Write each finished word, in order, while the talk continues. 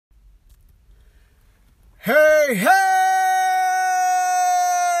Hey!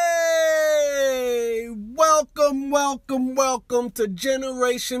 Welcome to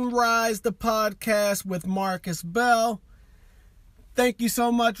Generation Rise, the podcast with Marcus Bell. Thank you so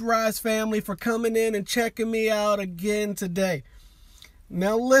much, Rise family, for coming in and checking me out again today.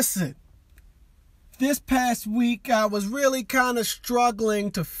 Now listen, this past week I was really kind of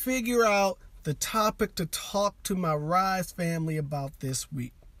struggling to figure out the topic to talk to my Rise family about this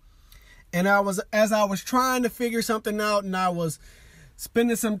week. And as I was trying to figure something out and I was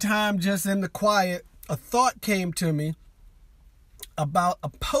spending some time just in the quiet, a thought came to me about a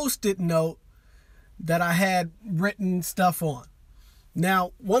Post-it note that I had written stuff on.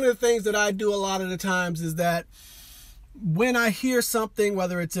 Now, one of the things that I do a lot of the times is that when I hear something,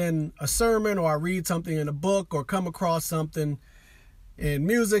 whether it's in a sermon or I read something in a book or come across something in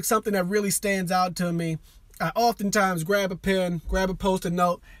music, something that really stands out to me, I oftentimes grab a pen, grab a Post-it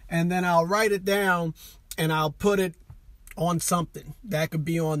note, and then I'll write it down and I'll put it on something. That could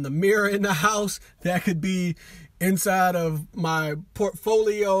be on the mirror in the house. That could be inside of my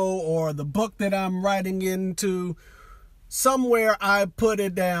portfolio or the book that I'm writing into. Somewhere I put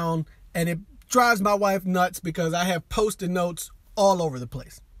it down, and it drives my wife nuts because I have Post-it notes all over the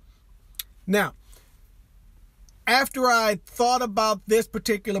place. Now, after I thought about this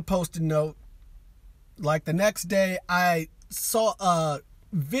particular Post-it note, like the next day, I saw a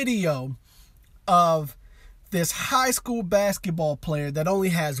video of this high school basketball player that only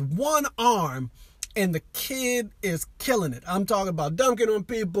has one arm, and the kid is killing it. I'm talking about dunking on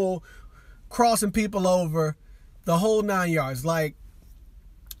people, crossing people over, the whole 9 yards. Like,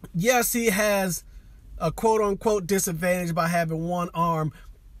 yes, he has a quote-unquote disadvantage by having one arm,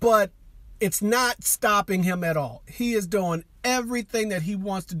 but it's not stopping him at all. He is doing everything that he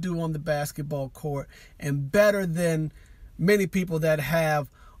wants to do on the basketball court and better than many people that have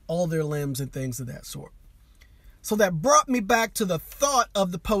all their limbs and things of that sort. So that brought me back to the thought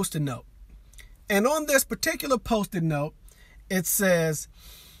of the Post-it note. And on this particular Post-it note, it says,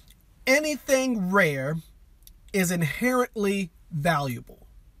 anything rare is inherently valuable.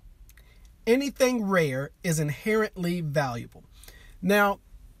 Anything rare is inherently valuable. Now,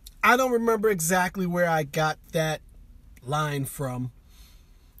 I don't remember exactly where I got that line from,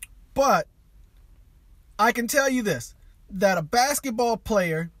 but I can tell you this, that a basketball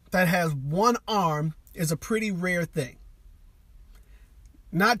player that has one arm is a pretty rare thing.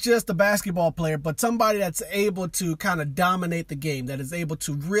 Not just a basketball player, but somebody that's able to kind of dominate the game, that is able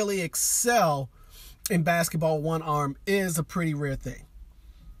to really excel in basketball. One arm is a pretty rare thing.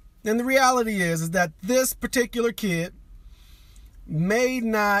 And the reality is that this particular kid may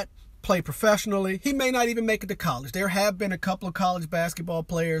not play professionally. He may not even make it to college. There have been a couple of college basketball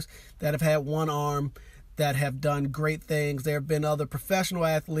players that have had one arm that have done great things. There have been other professional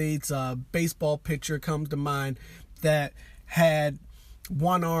athletes. A baseball pitcher comes to mind that had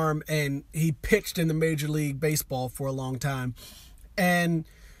one arm and he pitched in the Major League Baseball for a long time. And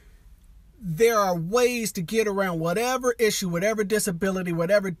there are ways to get around whatever issue, whatever disability,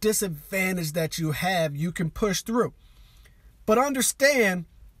 whatever disadvantage that you have, you can push through. But understand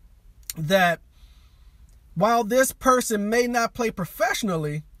that while this person may not play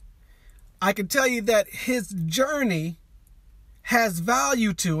professionally, I can tell you that his journey has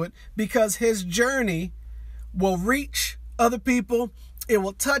value to it, because his journey will reach other people. It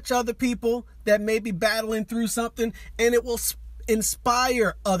will touch other people that may be battling through something, and it will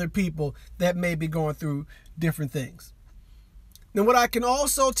inspire other people that may be going through different things. Now, what I can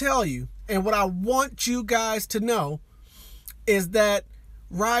also tell you, and what I want you guys to know, is that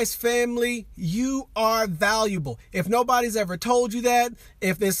Rise family, you are valuable. If nobody's ever told you that,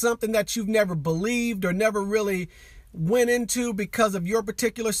 if there's something that you've never believed or never really went into because of your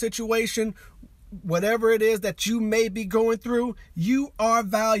particular situation, whatever it is that you may be going through, you are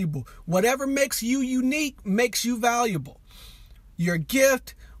valuable. Whatever makes you unique makes you valuable. Your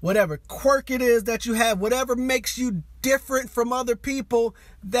gift, whatever quirk it is that you have, whatever makes you different from other people,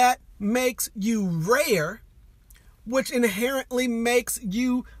 that makes you rare, which inherently makes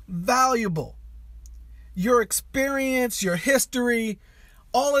you valuable. Your experience, your history,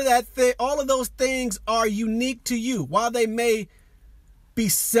 all of those things are unique to you. While they may be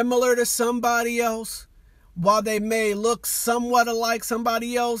similar to somebody else, while they may look somewhat alike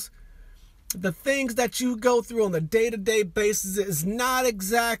somebody else, the things that you go through on a day-to-day basis is not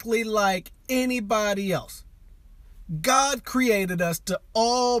exactly like anybody else. God created us to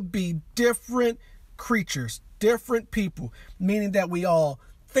all be different creatures, different people, meaning that we all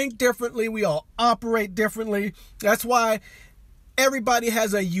think differently, we all operate differently. That's why everybody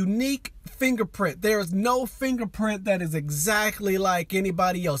has a unique fingerprint. There is no fingerprint that is exactly like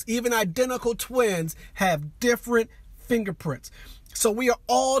anybody else. Even identical twins have different fingerprints. So we are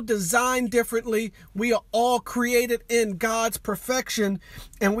all designed differently. We are all created in God's perfection,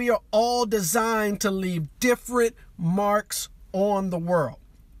 and we are all designed to leave different marks on the world.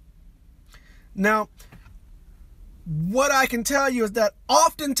 Now, what I can tell you is that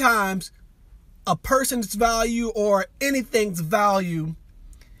oftentimes a person's value or anything's value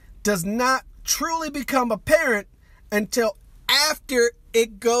does not truly become apparent until after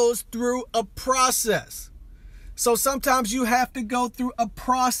it goes through a process. So sometimes you have to go through a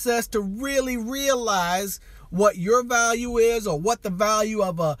process to really realize what your value is or what the value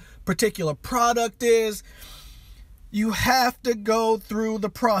of a particular product is. You have to go through the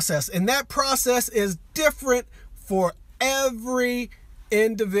process, and that process is different for every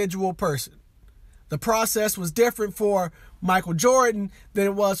individual person. The process was different for Michael Jordan than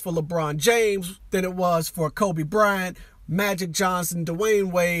it was for LeBron James, than it was for Kobe Bryant, Magic Johnson,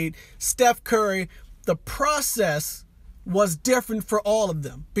 Dwayne Wade, Steph Curry. The process was different for all of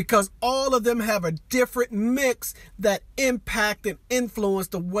them because all of them have a different mix that impact and influence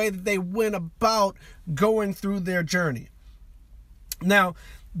the way that they went about going through their journey. Now,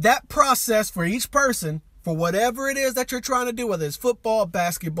 that process for each person, for whatever it is that you're trying to do, whether it's football,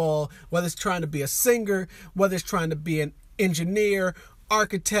 basketball, whether it's trying to be a singer, whether it's trying to be an engineer,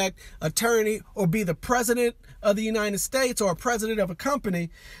 architect, attorney, or be the president of the United States or a president of a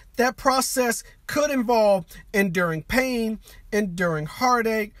company, that process could involve enduring pain, enduring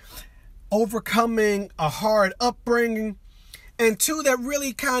heartache, overcoming a hard upbringing. And two that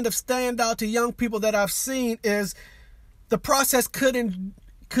really kind of stand out to young people that I've seen is the process could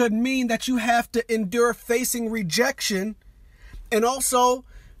mean that you have to endure facing rejection and also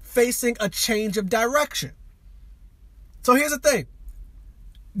facing a change of direction. So here's the thing.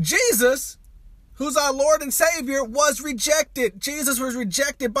 Jesus, who's our Lord and Savior, was rejected. Jesus was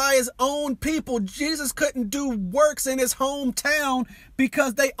rejected by his own people. Jesus couldn't do works in his hometown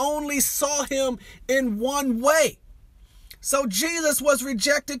because they only saw him in one way. So Jesus was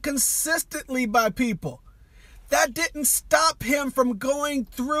rejected consistently by people. That didn't stop him from going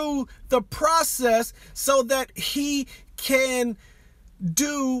through the process so that he can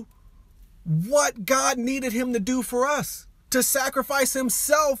do what God needed him to do for us, to sacrifice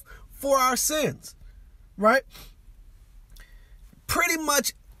himself for our sins, right? Pretty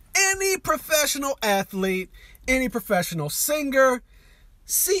much any professional athlete, any professional singer,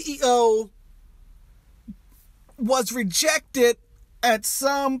 CEO was rejected at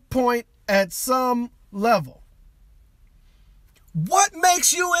some point, at some level. What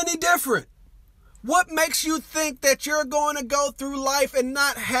makes you any different? What makes you think that you're going to go through life and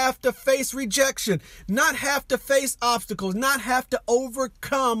not have to face rejection, not have to face obstacles, not have to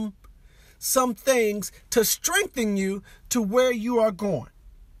overcome some things to strengthen you to where you are going?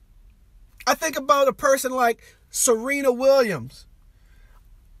 I think about a person like Serena Williams,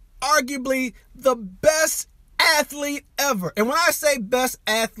 arguably the best athlete ever. And when I say best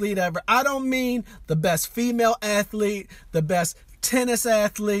athlete ever, I don't mean the best female athlete, the best tennis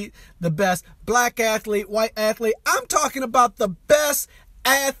athlete, the best black athlete, white athlete. I'm talking about the best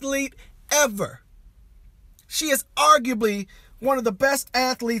athlete ever. She is arguably one of the best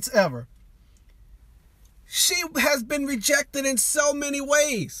athletes ever. She has been rejected in so many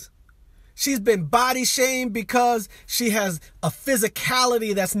ways. She's been body shamed because she has a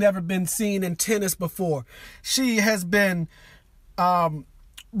physicality that's never been seen in tennis before. She has been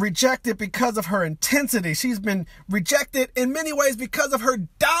rejected because of her intensity. She's been rejected in many ways because of her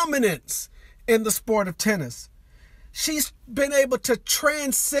dominance in the sport of tennis. She's been able to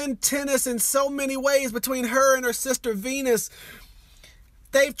transcend tennis in so many ways. Between her and her sister Venus,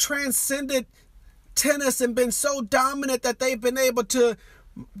 they've transcended tennis and been so dominant that they've been able to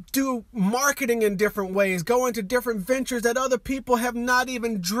do marketing in different ways, go into different ventures that other people have not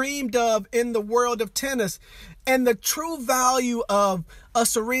even dreamed of in the world of tennis. And the true value of a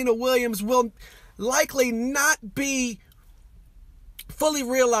Serena Williams will likely not be fully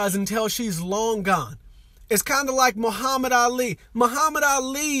realized until she's long gone. It's kind of like Muhammad Ali. Muhammad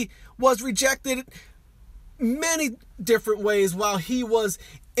Ali was rejected many different ways while he was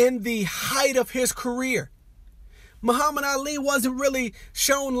in the height of his career. Muhammad Ali wasn't really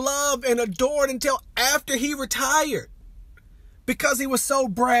shown love and adored until after he retired, because he was so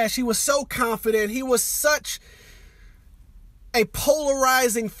brash, he was so confident, he was such a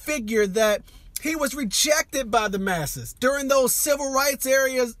polarizing figure that he was rejected by the masses. During those civil rights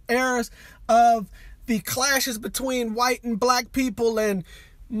eras of the clashes between white and black people and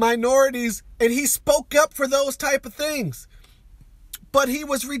minorities, and he spoke up for those type of things. but he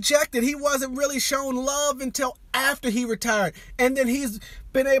was rejected. He wasn't really shown love until after he retired. And then he's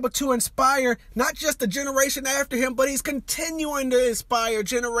been able to inspire not just the generation after him, but he's continuing to inspire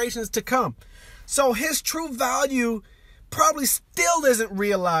generations to come. So his true value probably still isn't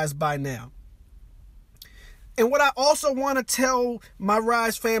realized by now. And what I also want to tell my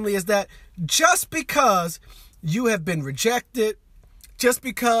Rise family is that just because you have been rejected, just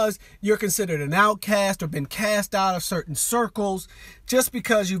because you're considered an outcast or been cast out of certain circles, just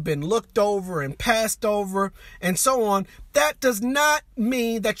because you've been looked over and passed over and so on, that does not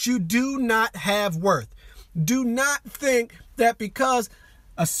mean that you do not have worth. Do not think that because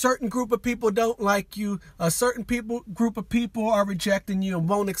a certain group of people don't like you, a certain group of people are rejecting you and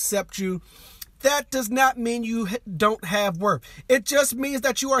won't accept you, that does not mean you don't have worth. It just means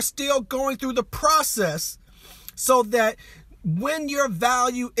that you are still going through the process so that when your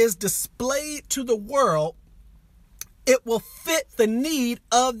value is displayed to the world, it will fit the need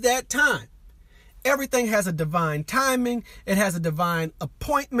of that time. Everything has a divine timing. It has a divine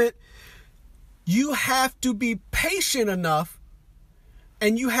appointment. You have to be patient enough,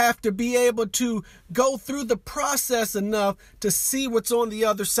 and you have to be able to go through the process enough to see what's on the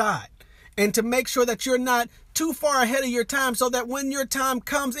other side and to make sure that you're not too far ahead of your time so that when your time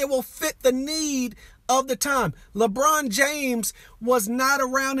comes, it will fit the need of the time. LeBron James was not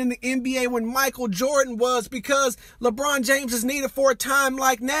around in the NBA when Michael Jordan was because LeBron James is needed for a time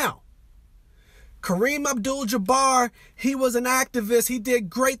like now. Kareem Abdul-Jabbar, he was an activist. He did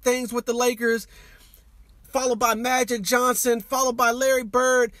great things with the Lakers, followed by Magic Johnson, followed by Larry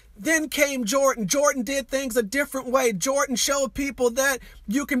Bird. Then came Jordan. Jordan did things a different way. Jordan showed people that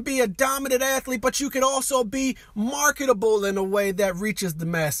you can be a dominant athlete, but you can also be marketable in a way that reaches the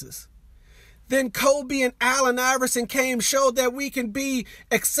masses. Then Kobe and Allen Iverson came, showed that we can be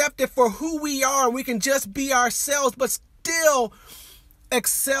accepted for who we are. We can just be ourselves, but still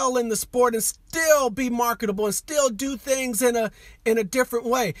excel in the sport and still be marketable and still do things in a different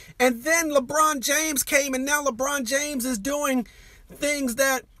way. And then LeBron James came, and now LeBron James is doing things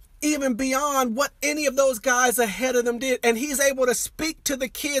that even beyond what any of those guys ahead of them did. And he's able to speak to the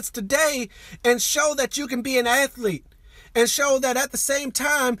kids today and show that you can be an athlete and show that at the same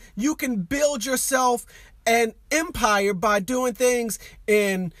time you can build yourself an empire by doing things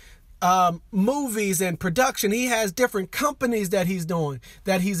in movies and production. He has different companies that he's doing,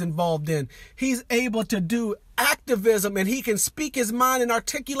 that he's involved in. He's able to do activism, and he can speak his mind and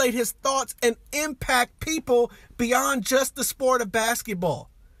articulate his thoughts and impact people beyond just the sport of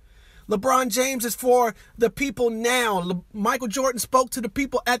basketball. LeBron James is for the people now. Michael Jordan spoke to the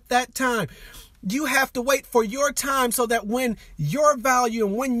people at that time. You have to wait for your time so that when your value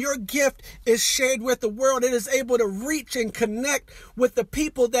and when your gift is shared with the world, it is able to reach and connect with the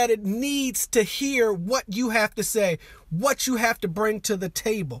people that it needs to hear what you have to say, what you have to bring to the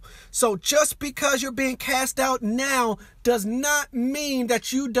table. So just because you're being cast out now does not mean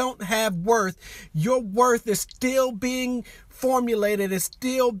that you don't have worth. Your worth is still being formulated, is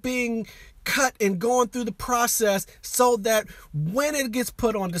still being cut and going through the process so that when it gets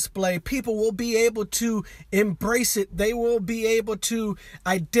put on display, people will be able to embrace it. They will be able to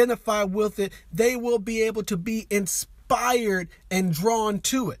identify with it. They will be able to be inspired and drawn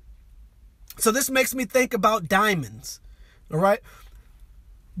to it. So this makes me think about diamonds. All right.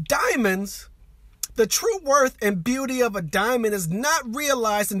 Diamonds, the true worth and beauty of a diamond is not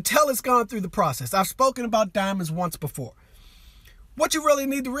realized until it's gone through the process. I've spoken about diamonds once before. What you really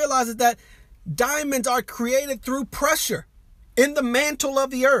need to realize is that diamonds are created through pressure in the mantle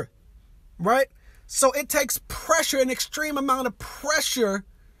of the earth, right? So it takes pressure, an extreme amount of pressure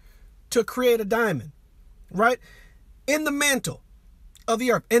to create a diamond, right? In the mantle of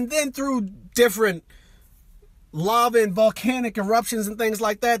the earth. And then through different lava and volcanic eruptions and things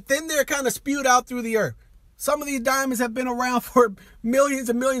like that, then they're kind of spewed out through the earth. Some of these diamonds have been around for millions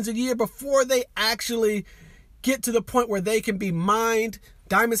and millions of years before they actually get to the point where they can be mined.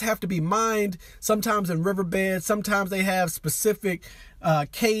 Diamonds have to be mined, sometimes in riverbeds. Sometimes they have specific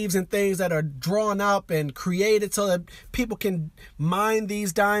caves and things that are drawn up and created so that people can mine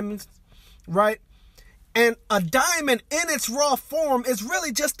these diamonds, right? And a diamond in its raw form is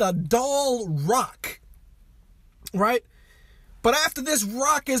really just a dull rock, right? But after this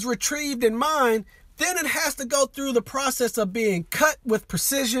rock is retrieved and mined, then it has to go through the process of being cut with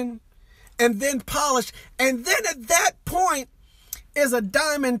precision and then polished. And then at that point is a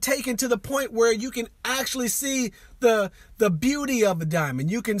diamond taken to the point where you can actually see the beauty of the diamond.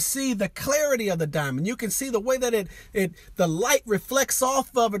 You can see the clarity of the diamond. You can see the way that the light reflects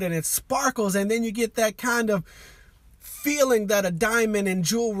off of it and it sparkles. And then you get that kind of feeling that a diamond in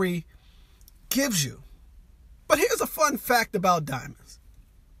jewelry gives you. But here's a fun fact about diamonds.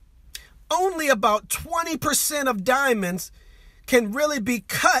 only about 20% of diamonds can really be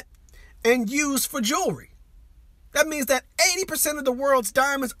cut and used for jewelry. That means that 80% of the world's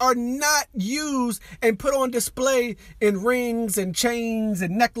diamonds are not used and put on display in rings and chains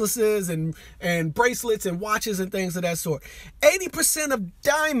and necklaces and bracelets and watches and things of that sort. 80% of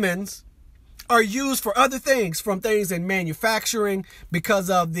diamonds are used for other things, from things in manufacturing because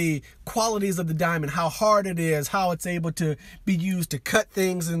of the qualities of the diamond, how hard it is, how it's able to be used to cut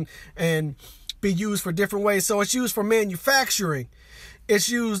things and be used for different ways. So it's used for manufacturing. It's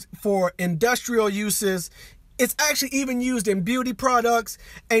used for industrial uses. It's actually even used in beauty products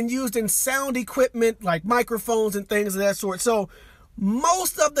and used in sound equipment like microphones and things of that sort. So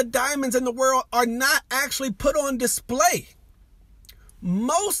most of the diamonds in the world are not actually put on display.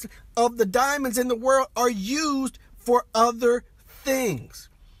 Most of the diamonds in the world are used for other things.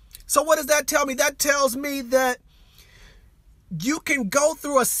 So what does that tell me? That tells me that you can go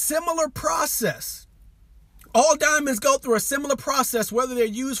through a similar process. All diamonds go through a similar process, whether they're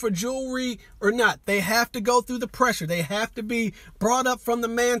used for jewelry or not. They have to go through the pressure. They have to be brought up from the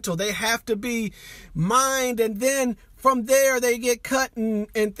mantle. They have to be mined, and then from there they get cut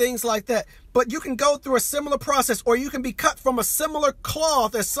and things like that. But you can go through a similar process, or you can be cut from a similar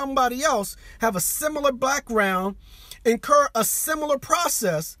cloth as somebody else, have a similar background, incur a similar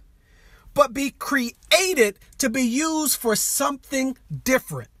process, but be created to be used for something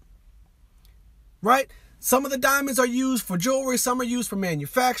different. Right? Some of the diamonds are used for jewelry. Some are used for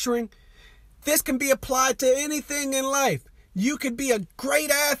manufacturing. This can be applied to anything in life. You could be a great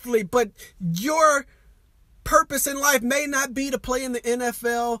athlete, but your purpose in life may not be to play in the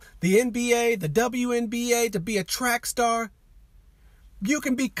NFL, the NBA, the WNBA, to be a track star. You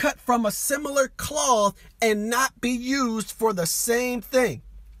can be cut from a similar cloth and not be used for the same thing.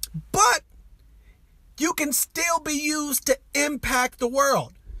 But you can still be used to impact the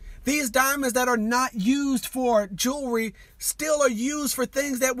world. These diamonds that are not used for jewelry still are used for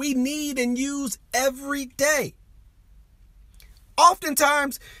things that we need and use every day.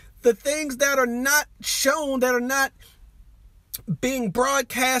 Oftentimes, the things that are not shown, that are not being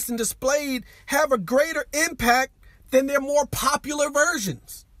broadcast and displayed, have a greater impact than their more popular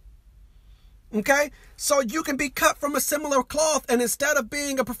versions. Okay? So you can be cut from a similar cloth, and instead of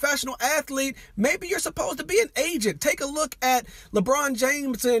being a professional athlete, maybe you're supposed to be an agent. Take a look at LeBron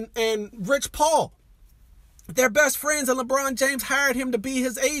James and Rich Paul. They're best friends, and LeBron James hired him to be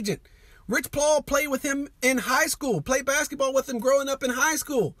his agent. Rich Paul played with him in high school, played basketball with him growing up in high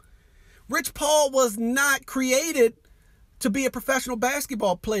school. Rich Paul was not created to be a professional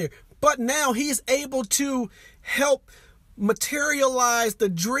basketball player, but now he's able to help materialize the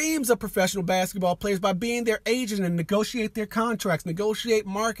dreams of professional basketball players by being their agent and negotiate their contracts, negotiate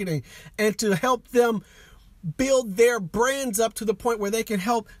marketing, and to help them build their brands up to the point where they can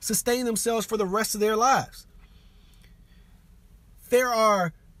help sustain themselves for the rest of their lives. There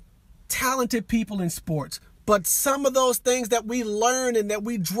are talented people in sports, but some of those things that we learn and that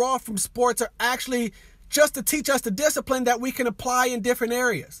we draw from sports are actually just to teach us the discipline that we can apply in different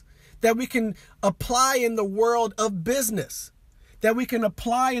areas, that we can apply in the world of business, that we can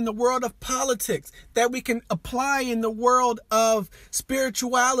apply in the world of politics, that we can apply in the world of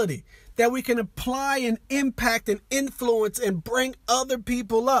spirituality, that we can apply and impact and influence and bring other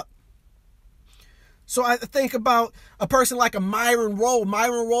people up. So I think about a person like a Myron Rolle.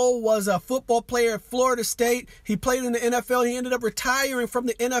 Myron Rolle was a football player at Florida State. He played in the NFL. He ended up retiring from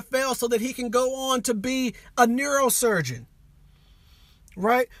the NFL so that he can go on to be a neurosurgeon.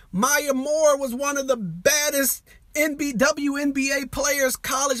 Right? Maya Moore was one of the baddest WNBA players,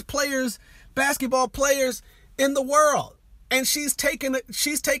 college players, basketball players in the world. And she's taken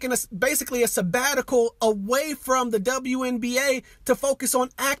basically a sabbatical away from the WNBA to focus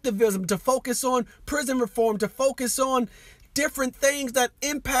on activism, to focus on prison reform, to focus on different things that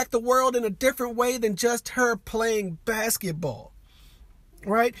impact the world in a different way than just her playing basketball.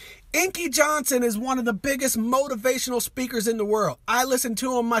 Right? Inky Johnson is one of the biggest motivational speakers in the world. I listen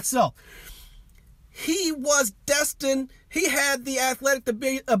to him myself. He was destined, he had the athletic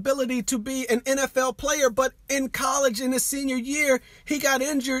ability to be an NFL player, but in college in his senior year, he got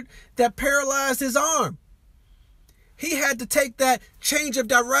injured that paralyzed his arm. He had to take that change of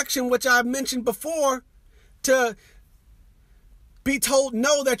direction, which I mentioned before, to be told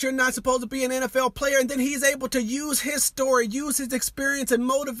no, that you're not supposed to be an NFL player. And then he's able to use his story, use his experience, and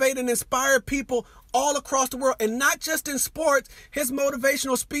motivate and inspire people all across the world. And not just in sports. His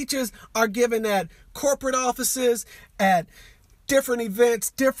motivational speeches are given at corporate offices, at different events,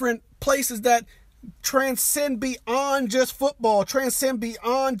 different places that transcend beyond just football, transcend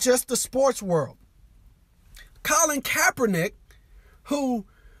beyond just the sports world. Colin Kaepernick, who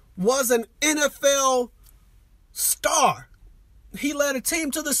was an NFL star. He led a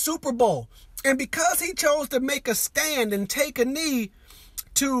team to the Super Bowl. And because he chose to make a stand and take a knee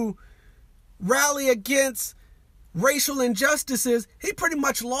to rally against racial injustices, he pretty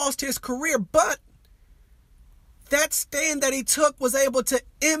much lost his career. But that stand that he took was able to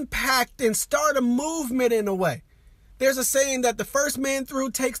impact and start a movement in a way. There's a saying that the first man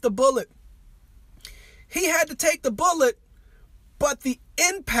through takes the bullet. He had to take the bullet, but the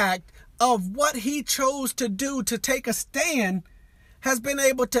impact of what he chose to do to take a stand has been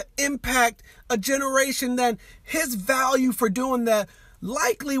able to impact a generation that his value for doing that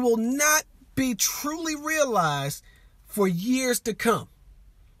likely will not be truly realized for years to come.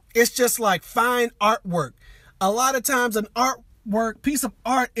 It's just like fine artwork. A lot of times an piece of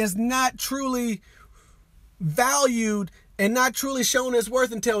art is not truly valued and not truly shown its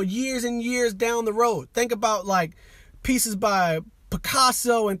worth until years and years down the road. Think about like pieces by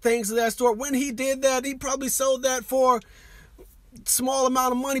Picasso and things of that sort. When he did that, he probably sold that for small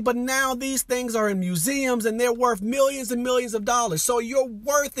amount of money, but now these things are in museums and they're worth millions and millions of dollars. So your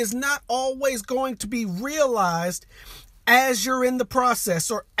worth is not always going to be realized as you're in the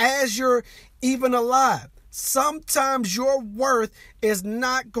process or as you're even alive. Sometimes your worth is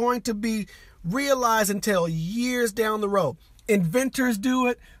not going to be realized until years down the road. Inventors do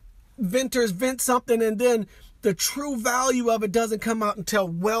it. Inventors invent something and then the true value of it doesn't come out until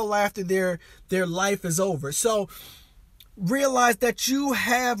well after their life is over. So realize that you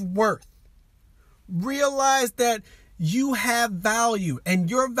have worth. Realize that you have value, and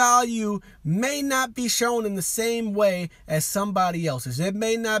your value may not be shown in the same way as somebody else's. It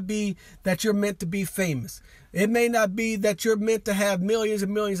may not be that you're meant to be famous. It may not be that you're meant to have millions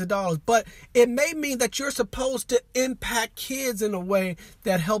and millions of dollars, but it may mean that you're supposed to impact kids in a way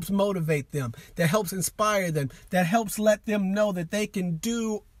that helps motivate them, that helps inspire them, that helps let them know that they can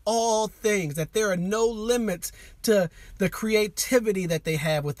do all things, that there are no limits to the creativity that they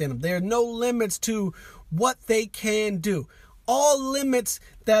have within them. There are no limits to what they can do. All limits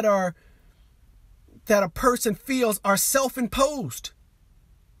that a person feels are self-imposed.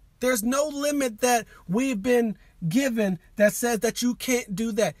 There's no limit that we've been given that says that you can't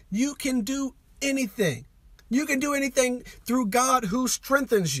do that. You can do anything. You can do anything through God who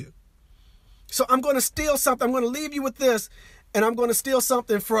strengthens you. So I'm going to steal something. I'm going to leave you with this. And I'm going to steal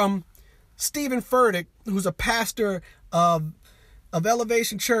something from Steven Furtick, who's a pastor of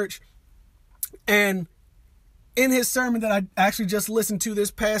Elevation Church. And in his sermon that I actually just listened to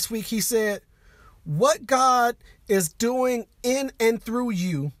this past week, he said, what God is doing in and through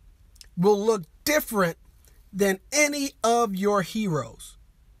you will look different than any of your heroes.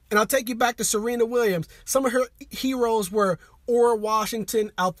 And I'll take you back to Serena Williams. Some of her heroes were Ora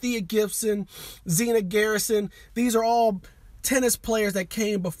Washington, Althea Gibson, Zena Garrison. These are all tennis players that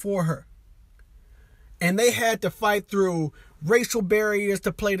came before her. And they had to fight through racial barriers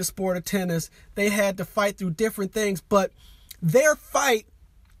to play the sport of tennis. They had to fight through different things, but their fight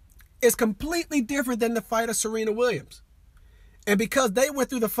is completely different than the fight of Serena Williams. And because they went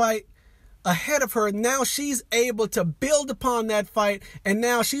through the fight ahead of her, now she's able to build upon that fight, and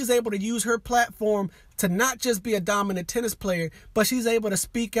now she's able to use her platform to not just be a dominant tennis player, but she's able to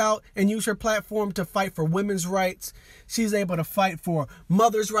speak out and use her platform to fight for women's rights. She's able to fight for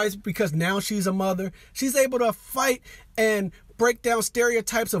mothers' rights because now she's a mother. She's able to fight and break down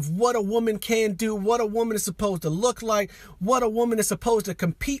stereotypes of what a woman can do, what a woman is supposed to look like, what a woman is supposed to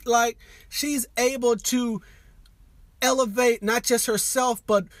compete like. She's able to elevate not just herself,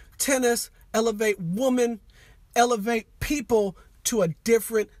 but tennis, elevate women, elevate people to a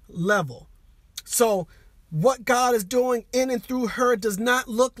different level. So what God is doing in and through her does not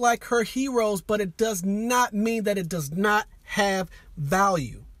look like her heroes, but it does not mean that it does not have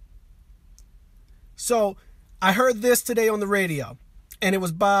value. So I heard this today on the radio, and it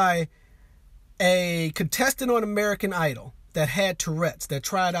was by a contestant on American Idol that had Tourette's, that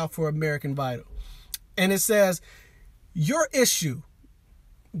tried out for American Idol. And it says, your issue,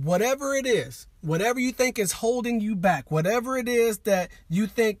 whatever it is, whatever you think is holding you back, whatever it is that you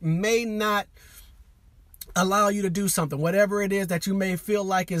think may not allow you to do something, whatever it is that you may feel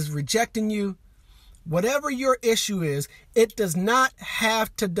like is rejecting you, whatever your issue is, it does not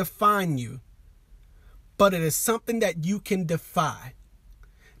have to define you, but it is something that you can defy.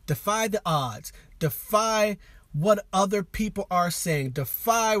 Defy the odds. Defy what other people are saying.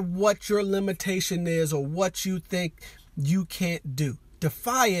 Defy what your limitation is or what you think you can't do.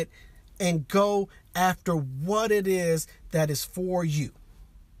 Defy it and go after what it is that is for you.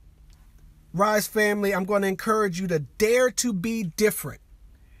 Rise family, I'm going to encourage you to dare to be different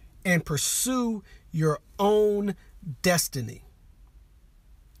and pursue your own destiny.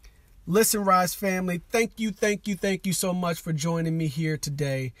 Listen, Rise family, thank you so much for joining me here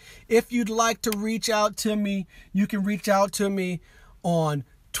today. If you'd like to reach out to me, you can reach out to me on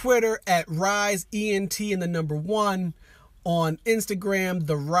Twitter at RiseENT and the number 1, on Instagram,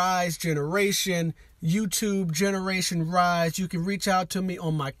 The Rise Generation, YouTube, Generation Rise. You can reach out to me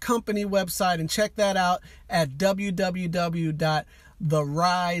on my company website and check that out at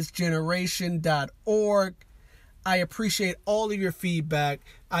www.therisegeneration.org. I appreciate all of your feedback.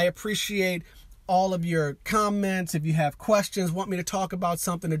 I appreciate all of your comments. If you have questions, want me to talk about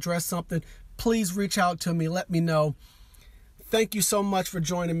something, address something, please reach out to me. Let me know. Thank you so much for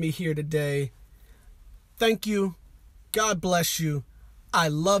joining me here today. Thank you. God bless you. I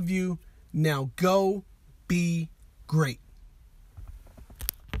love you. Now go be great.